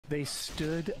They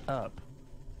stood up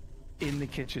in the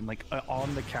kitchen, like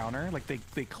on the counter. Like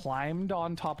they climbed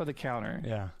on top of the counter.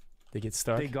 Yeah. They get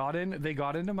stuck. They got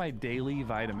into my daily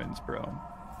vitamins, bro.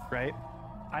 Right?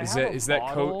 Is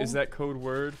that code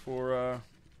word for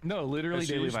No, literally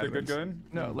daily vitamins. The good?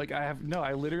 No, like I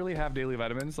literally have daily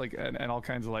vitamins, like and all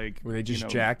kinds of like. Were they just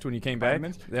jacked when you came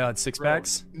vitamins? back? They had six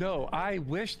packs. No, I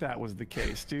wish that was the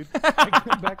case, dude. I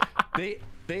came back.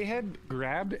 They had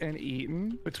grabbed and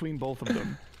eaten between both of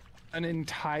them an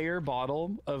entire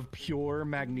bottle of pure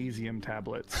magnesium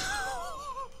tablets.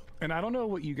 And I don't know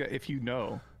what you get if you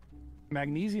know.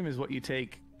 Magnesium is what you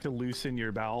take to loosen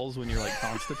your bowels when you're like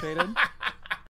constipated.